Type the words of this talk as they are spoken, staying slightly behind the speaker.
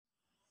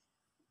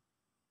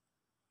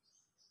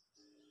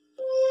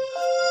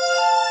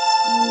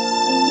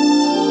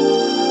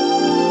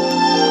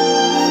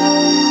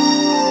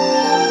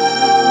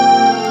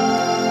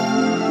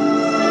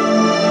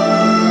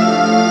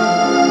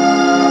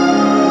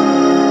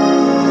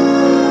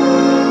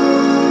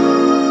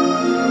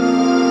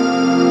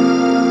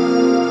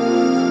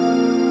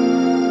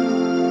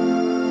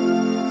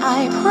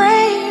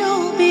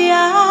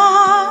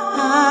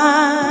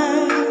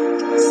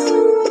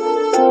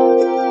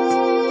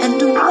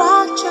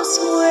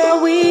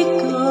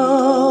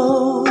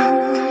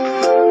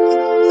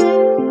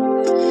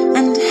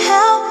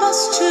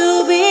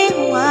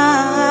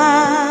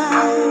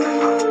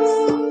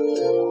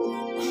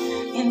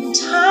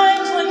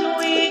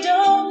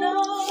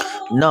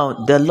Now,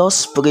 the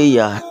Lord's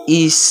Prayer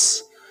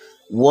is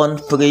one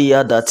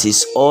prayer that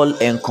is all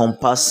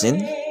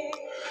encompassing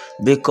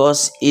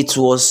because it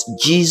was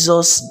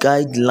Jesus'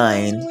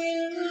 guideline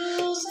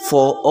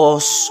for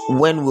us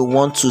when we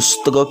want to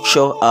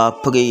structure our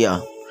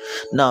prayer.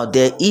 Now,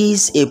 there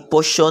is a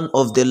portion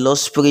of the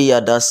Lord's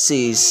Prayer that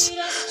says,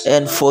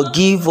 "And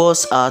forgive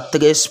us our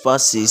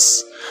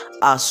trespasses,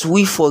 as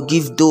we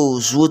forgive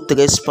those who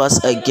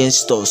trespass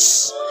against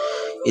us."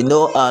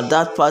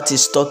 That part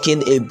is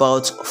talking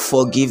about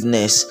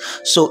forgiveness.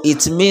 So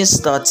it means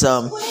that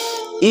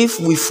if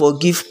we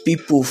forgive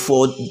people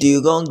for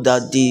the wrong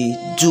that they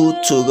do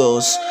to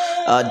us,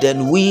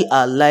 then we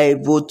are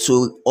liable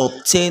to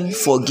obtain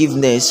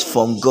forgiveness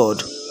from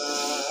God.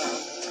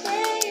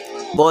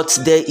 But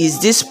there is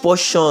this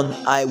portion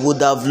I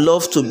would have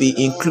loved to be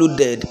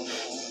included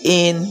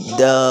in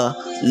the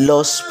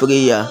Lord's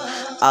Prayer.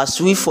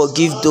 As we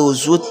forgive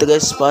those who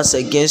trespass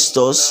against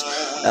us,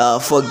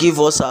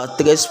 forgive us our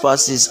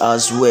trespasses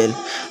as well,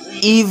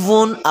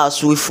 even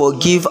as we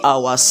forgive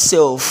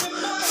ourselves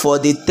for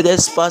the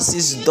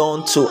trespasses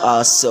done to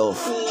ourselves.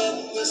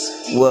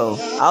 Well,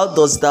 how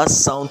does that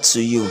sound to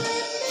you?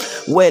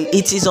 Well,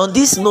 it is on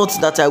this note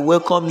that I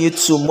welcome you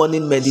to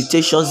morning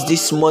meditations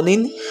this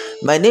morning.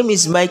 My name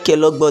is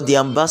Michael Ogbo, the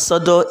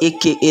ambassador,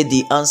 aka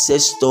the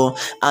ancestor,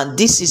 and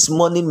this is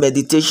morning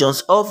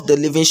meditations of the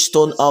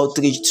Livingstone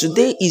outreach.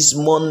 Today is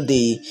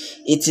Monday.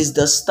 It is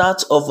the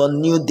start of a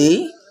new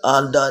day,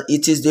 and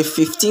it is the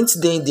 15th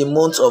day in the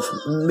month of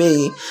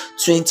May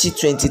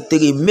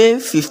 2023, May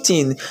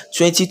 15,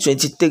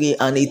 2023,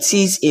 and it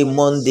is a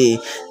Monday.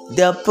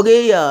 The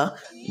prayer,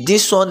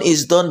 this one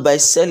is done by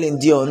Celine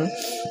Dion,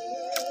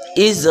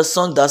 is the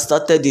song that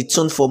started the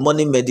tune for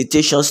morning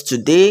meditations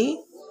today,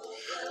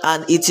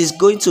 and it is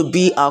going to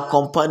be our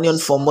companion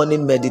for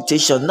morning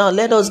meditation. Now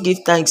let us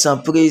give thanks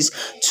and praise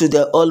to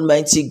the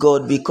Almighty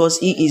God, because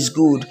He is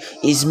good.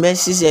 His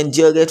mercies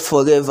endureth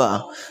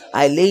forever.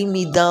 I lay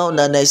me down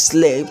and I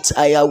slept.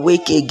 I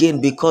awake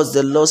again because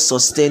the Lord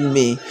sustained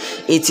me.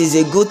 It is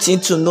a good thing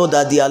to know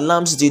that the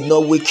alarms did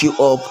not wake you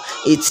up.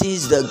 It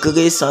is the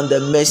grace and the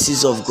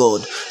mercies of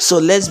God. So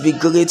let's be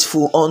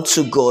grateful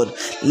unto God.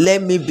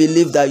 Let me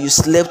believe that you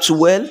slept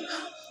well,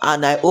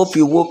 and I hope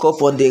you woke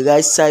up on the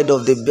right side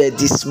of the bed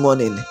this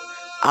morning.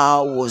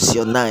 How was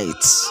your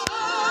night?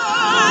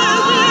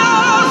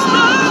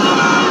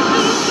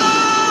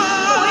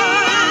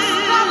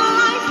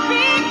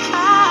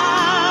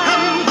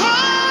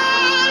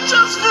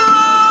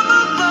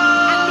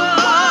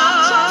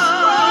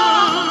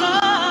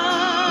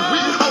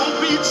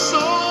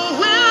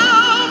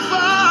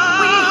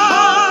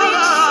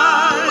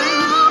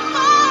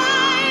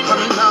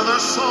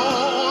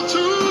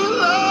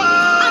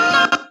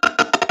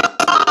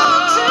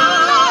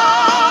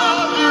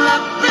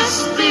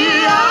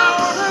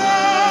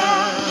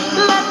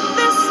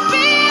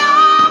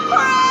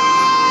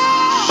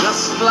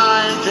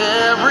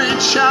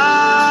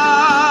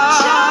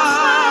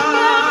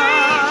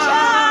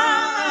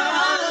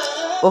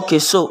 Okay,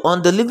 so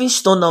on the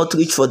Livingstone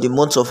outreach for the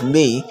month of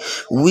May,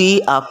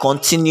 we are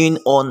continuing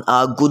on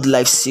our Good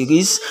Life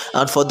series.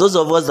 And for those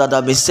of us that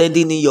have been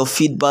sending in your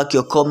feedback,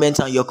 your comments,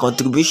 and your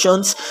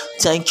contributions,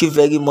 thank you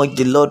very much.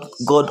 The Lord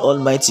God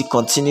Almighty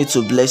continue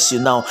to bless you.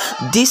 Now,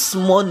 this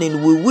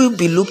morning we will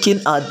be looking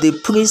at the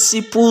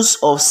principles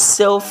of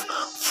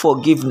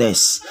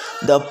self-forgiveness.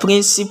 The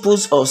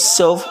principles of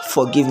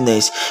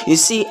self-forgiveness. You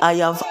see, I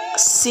have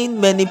seen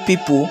many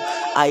people,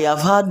 I have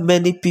heard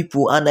many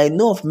people, and I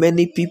know of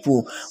many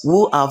people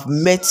who have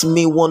met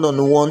me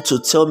one-on-one to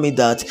tell me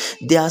that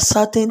there are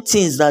certain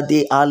things that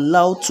they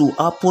allow to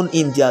happen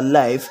in their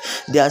life.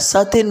 There are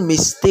certain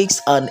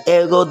mistakes and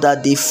error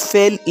that they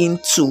fell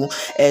into,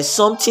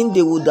 something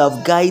they would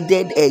have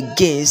guided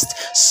against,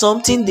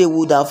 something they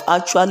would have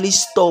actually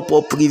stopped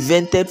or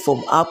prevented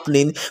from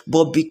happening,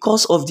 but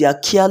because of their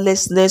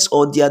carelessness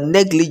or their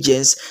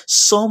negligence,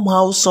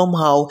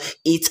 somehow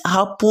it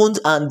happened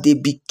and they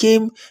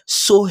became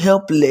so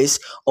helpless,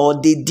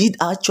 or they did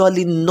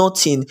actually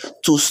nothing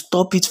to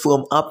stop it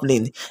from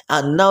happening.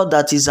 And now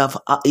that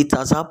it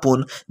has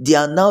happened, they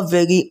are now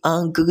very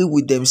angry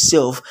with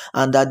themselves,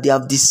 and that they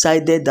have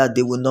decided that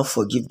they will not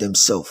forgive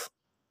themselves.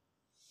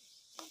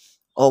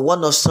 Or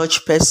one of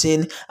such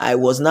person, I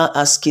was now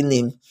asking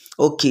him,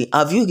 okay,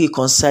 have you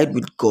reconciled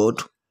with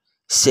God?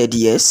 Said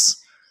yes.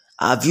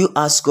 Have you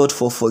asked God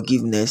for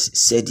forgiveness?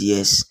 Said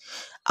yes.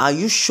 Are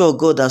you sure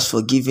God has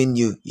forgiven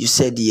you? You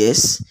said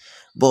yes.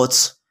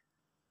 But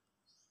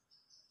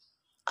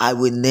I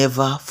will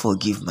never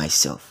forgive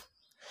myself.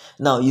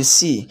 Now you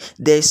see,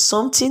 there's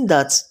something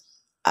that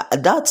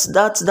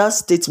that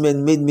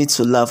statement made me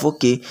to laugh.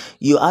 Okay,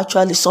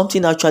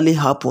 something actually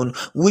happened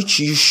which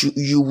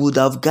you would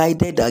have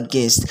guided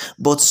against,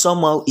 but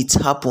somehow it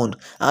happened,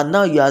 and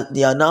now you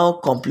are now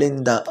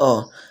complaining that,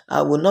 oh,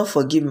 I will not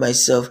forgive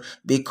myself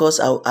because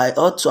I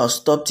ought to have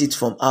stopped it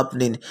from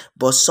happening,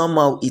 but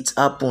somehow it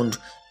happened.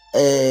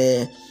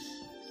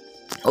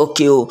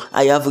 Okay, oh,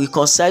 I have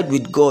reconciled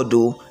with God,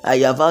 oh, I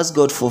have asked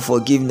God for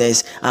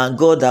forgiveness, and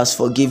God has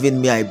forgiven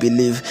me, I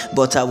believe,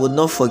 but I will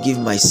not forgive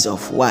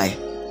myself. Why?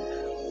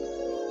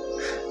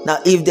 Now,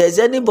 if there's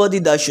anybody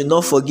that should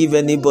not forgive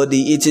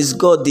anybody, it is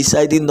God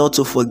deciding not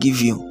to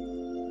forgive you.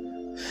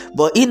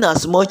 But in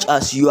as much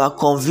as you are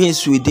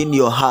convinced within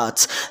your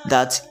heart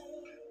that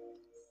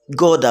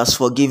God has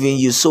forgiven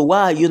you, so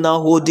why are you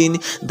now holding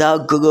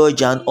that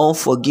grudge and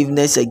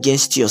unforgiveness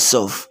against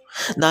yourself?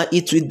 Now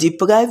it will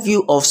deprive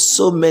you of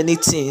so many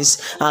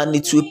things, and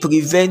it will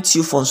prevent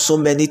you from so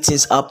many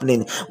things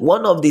happening.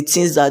 One of the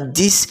things that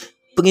this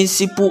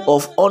principle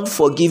of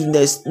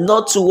unforgiveness,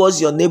 not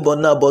towards your neighbor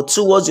now, but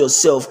towards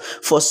yourself,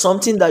 for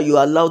something that you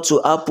allow to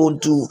happen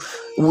to,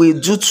 will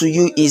do to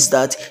you, is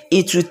that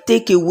it will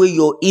take away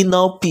your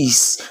inner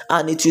peace,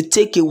 and it will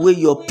take away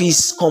your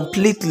peace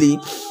completely,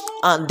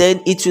 and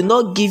then it will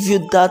not give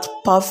you that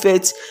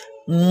perfect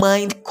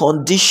mind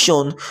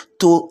condition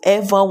to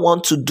ever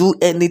want to do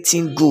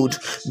anything good,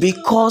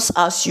 because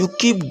as you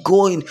keep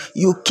going,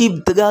 you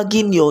keep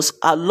dragging yours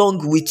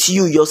along with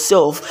you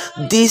yourself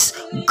this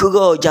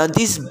grudge and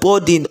this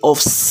burden of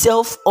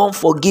self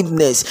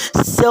unforgiveness.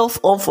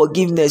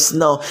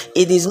 Now,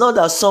 it is not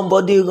that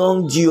somebody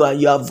wronged you and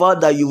you have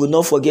vowed that you will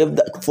not forgive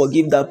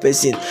that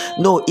person.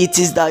 No, it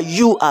is that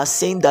you are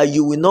saying that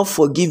you will not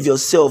forgive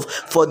yourself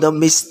for the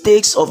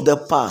mistakes of the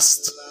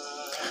past.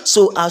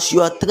 So as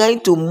you are trying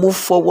to move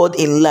forward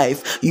in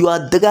life, you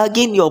are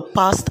dragging your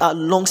past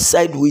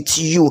alongside with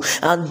you,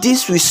 and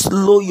this will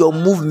slow your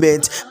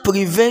movement,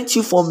 prevent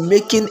you from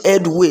making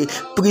headway,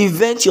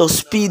 prevent your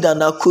speed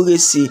and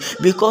accuracy,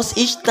 because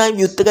each time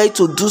you try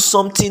to do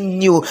something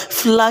new,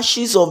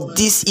 flashes of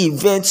these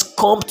events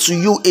come to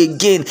you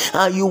again,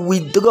 and you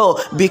withdraw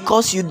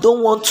because you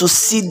don't want to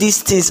see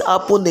these things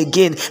happen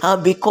again,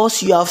 and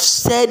because you have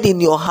said in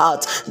your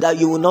heart that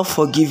you will not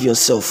forgive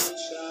yourself.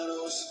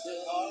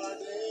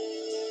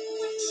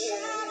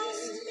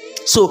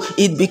 So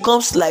it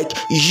becomes like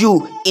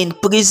you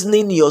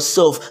imprisoning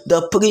yourself.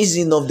 The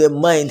prison of the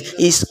mind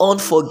is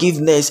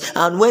unforgiveness,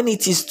 and when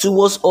it is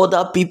towards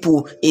other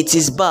people, it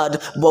is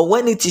bad, but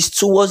when it is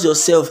towards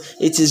yourself,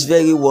 it is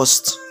very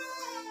worst.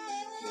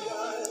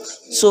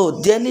 So,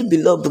 dearly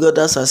beloved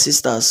brothers and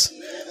sisters,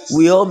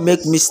 we all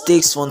make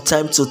mistakes from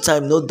time to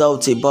time, no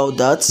doubt about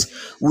that.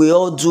 We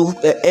all do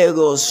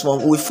errors,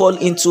 we fall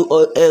into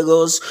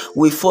errors,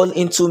 we fall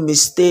into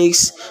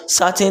mistakes.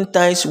 Certain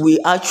times we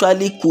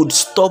actually could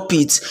stop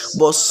it,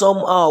 but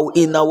somehow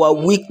in our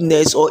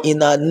weakness or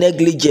in our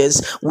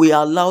negligence, we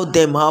allow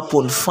them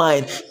happen.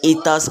 Fine,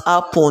 it has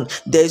happened.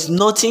 There's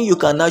nothing you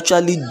can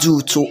actually do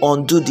to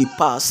undo the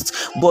past,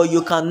 but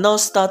you can now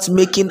start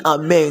making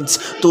amends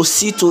to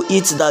see to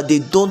it that they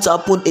don't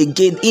happen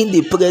again in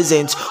the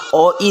present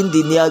or in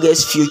the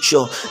nearest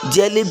future.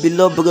 Dearly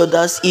beloved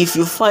brothers, if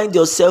you find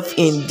yourself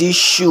in this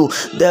shoe,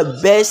 the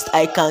best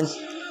I can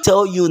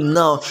tell you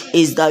now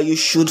is that you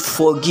should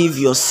forgive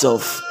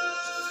yourself.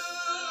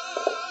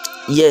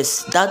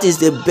 Yes, that is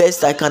the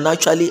best I can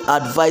actually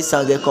advise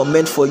and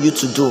recommend for you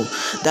to do.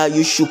 That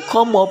you should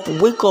come up,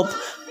 wake up,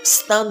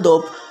 stand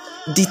up,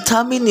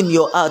 determine in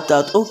your heart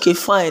that, okay,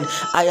 fine,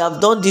 I have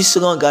done this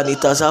wrong and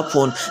it has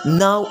happened.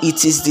 Now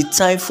it is the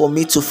time for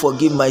me to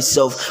forgive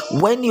myself.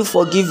 When you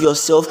forgive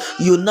yourself,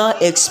 you now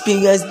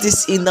experience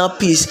this inner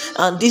peace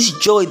and this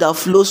joy that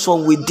flows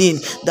from within,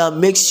 that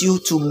makes you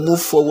to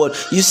move forward.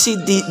 You see,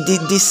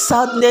 the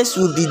sadness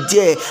will be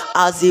there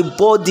as a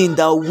burden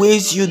that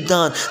weighs you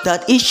down,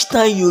 that each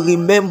time you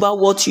remember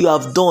what you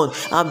have done,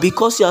 and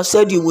because you have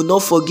said you will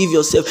not forgive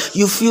yourself,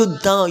 you feel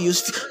down, you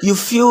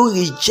feel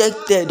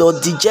rejected or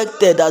dejected,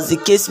 as the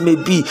case may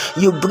be.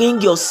 You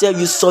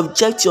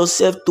subject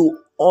yourself to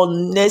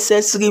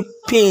unnecessary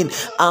pain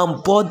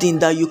and burden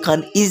that you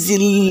can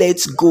easily let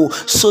go,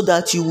 so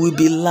that you will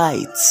be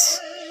light.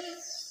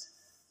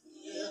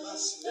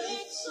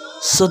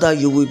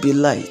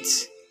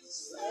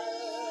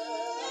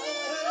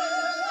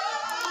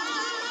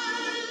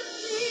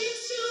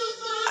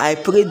 I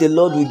pray the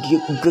Lord will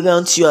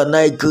grant you and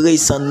I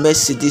grace and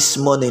mercy this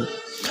morning.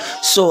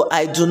 So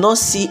I do not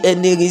see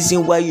any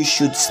reason why you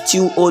should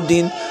still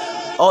holding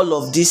all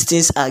of these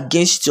things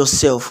against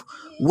yourself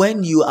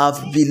when you have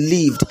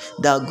believed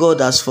that God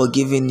has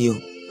forgiven you.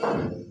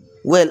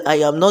 Well, I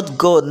am not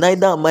God,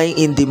 neither am I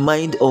in the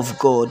mind of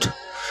God.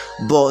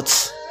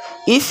 But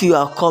if you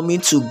are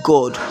coming to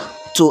God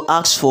to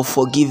ask for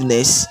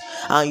forgiveness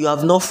and you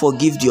have not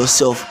forgiven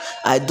yourself,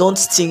 I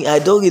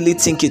don't really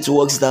think it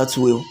works that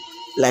way.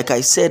 Like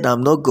I said,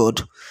 I'm not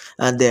God,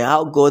 and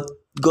how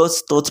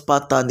God's thought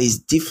pattern is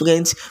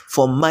different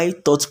from my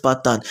thought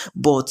pattern.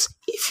 But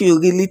if you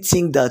really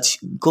think that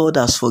God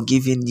has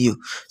forgiven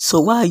you, so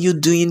why are you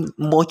doing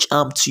much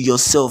harm to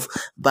yourself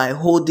by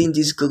holding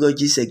these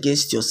grudges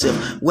against yourself,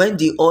 when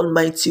the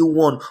Almighty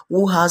One,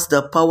 who has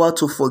the power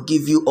to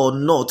forgive you or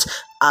not,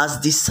 has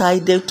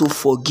decided to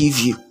forgive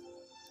you?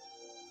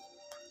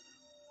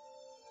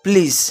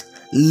 Please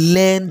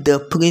learn the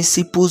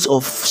principles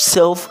of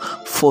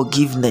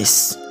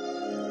self-forgiveness.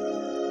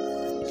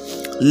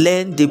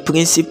 Learn the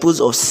principles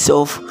of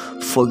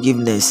self-forgiveness.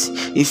 forgiveness.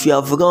 If you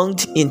have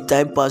wronged in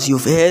time past,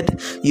 you've heard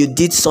you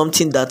did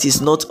something that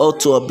is not ought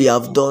to be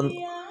have done.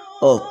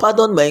 Oh,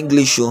 pardon my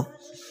English,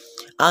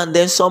 and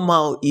then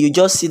somehow you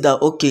just see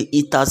that okay,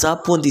 it has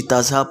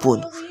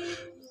happened.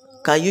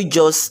 Can you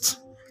just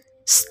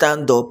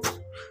stand up,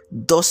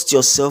 dust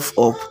yourself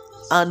up,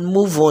 and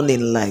move on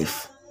in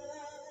life?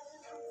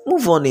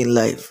 Move on in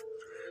life.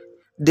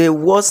 The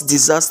worst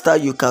disaster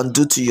you can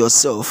do to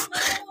yourself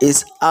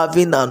is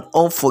having an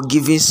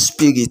unforgiving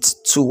spirit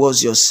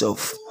towards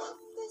yourself.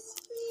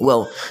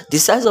 Well, the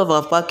size of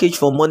our package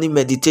for morning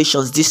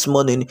meditations this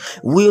morning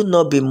will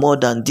not be more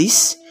than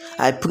this.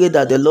 I pray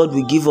that the Lord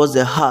will give us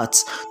the heart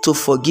to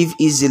forgive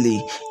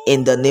easily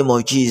in the name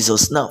of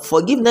Jesus. Now,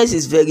 forgiveness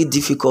is very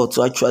difficult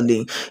to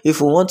actually. If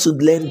we want to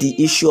learn the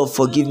issue of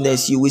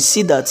forgiveness, you will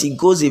see that it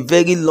goes a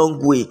very long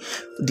way.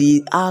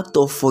 The act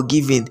of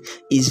forgiving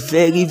is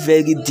very,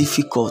 very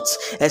difficult,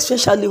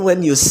 especially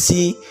when you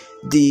see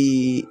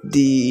the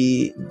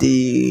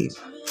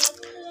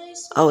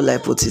how will I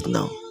put it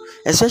now?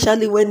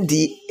 Especially when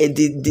the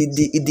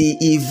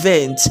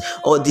event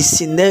or the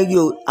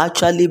scenario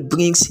actually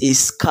brings a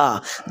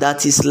scar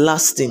that is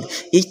lasting.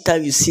 Each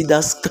time you see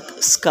that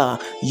scar,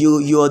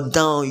 you're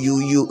down,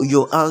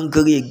 you're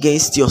angry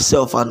against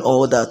yourself and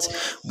all that.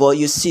 But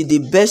you see, the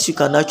best you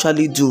can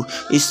actually do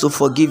is to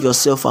forgive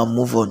yourself and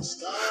move on.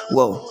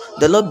 Well,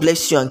 the Lord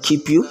bless you and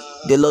keep you.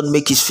 The Lord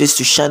make his face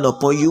to shine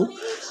upon you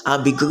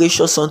and be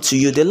gracious unto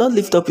you. The Lord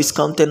lift up his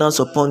countenance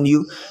upon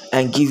you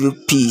and give you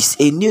peace.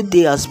 A new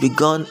day has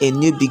begun, a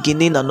new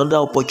beginning, another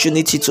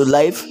opportunity to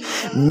life.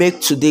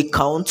 Make today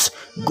count.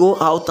 Go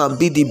out and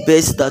be the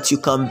best that you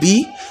can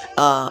be.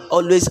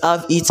 Always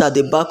have it at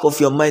the back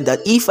of your mind that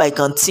if I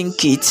can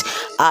think it,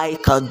 I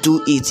can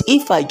do it.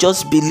 If I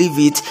just believe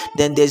it,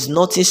 then there's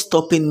nothing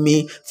stopping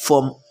me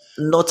from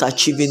not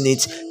achieving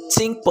it.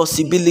 Think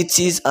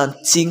possibilities and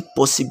think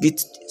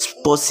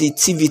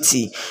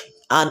positivity,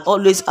 and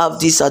always have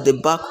this at the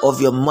back of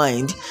your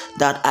mind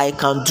that I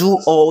can do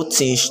all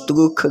things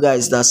through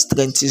Christ that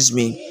strengthens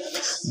me.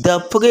 The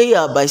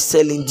prayer by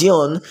Celine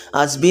Dion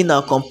has been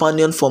our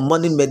companion for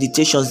morning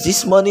meditations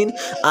this morning,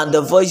 and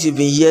the voice you've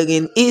been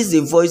hearing is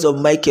the voice of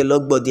Michael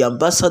Ogbo, the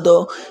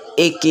ambassador,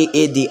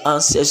 aka the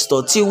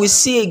ancestor. Till we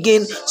see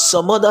again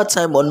some other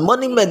time on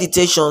morning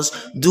meditations,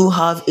 do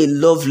have a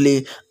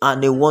lovely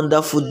and a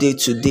wonderful day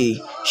today.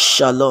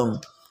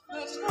 Shalom.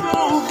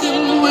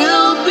 Broken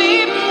will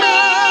be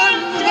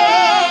mended,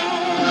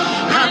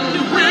 and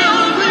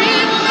will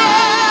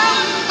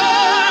remember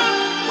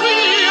we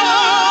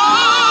are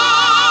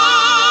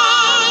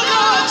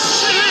God's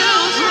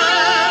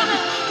children,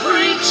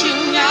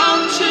 reaching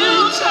out to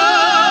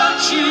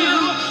touch you,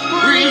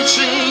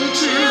 reaching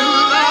to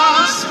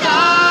the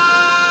sky.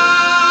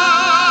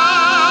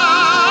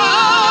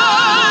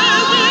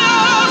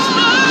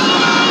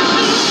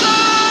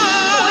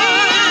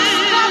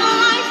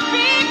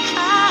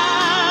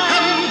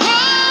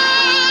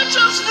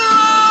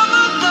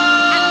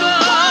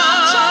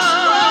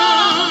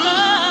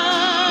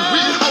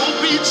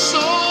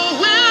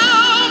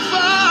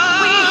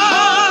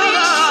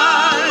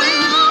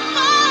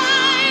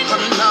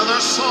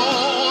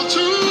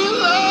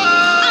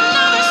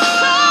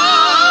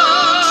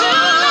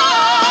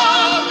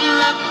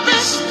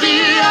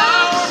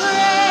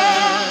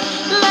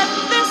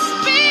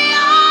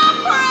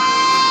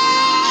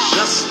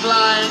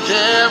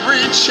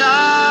 Every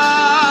child,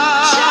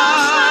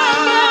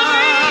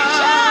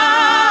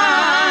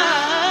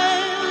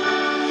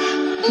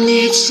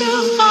 needs to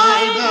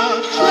find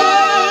a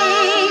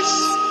place.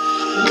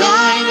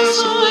 Guide us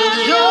with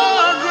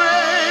your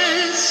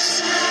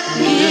grace.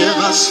 Give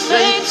us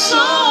faith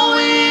so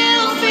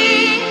we'll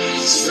be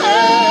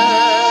saved.